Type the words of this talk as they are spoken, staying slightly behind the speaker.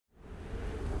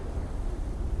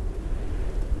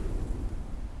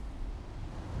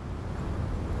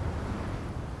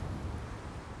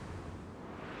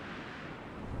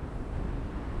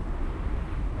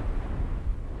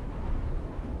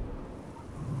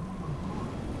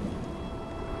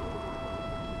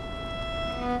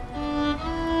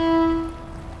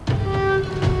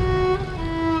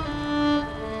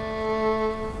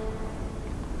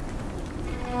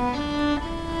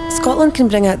Scotland can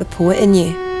bring out the poet in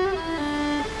you.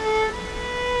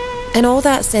 And all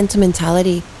that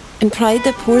sentimentality and pride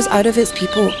that pours out of its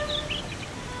people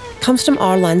comes from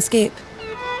our landscape.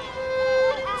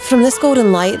 From this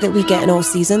golden light that we get in all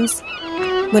seasons,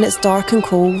 when it's dark and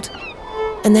cold,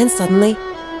 and then suddenly,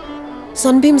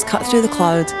 sunbeams cut through the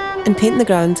cloud and paint the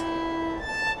ground,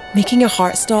 making your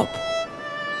heart stop,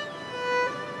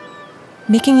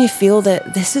 making you feel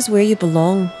that this is where you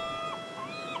belong.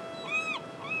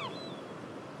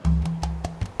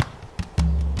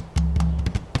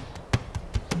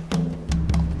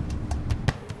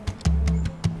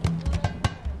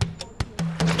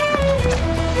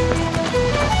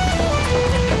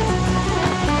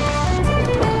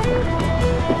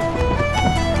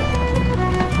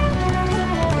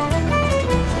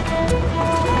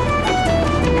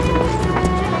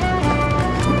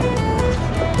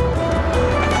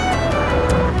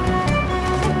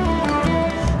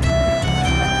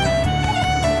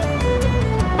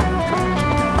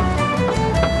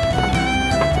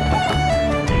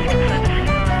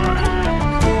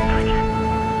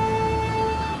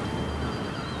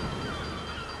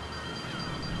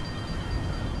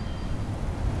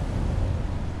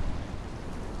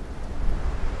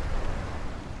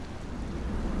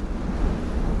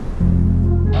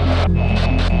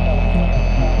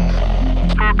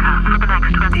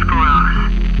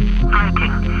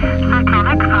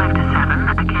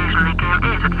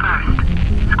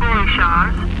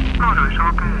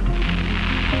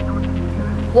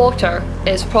 Water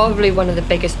is probably one of the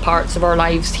biggest parts of our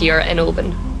lives here in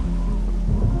Oban.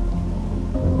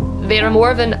 There are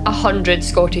more than 100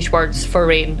 Scottish words for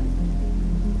rain.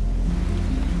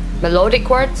 Melodic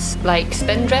words like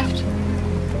spindrift,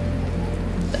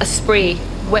 a spray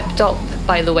whipped up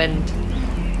by the wind.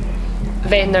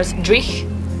 Then there's dreich,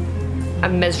 a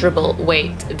miserable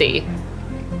wet day.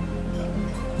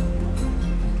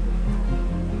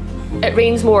 It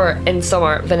rains more in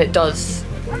summer than it does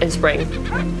in spring.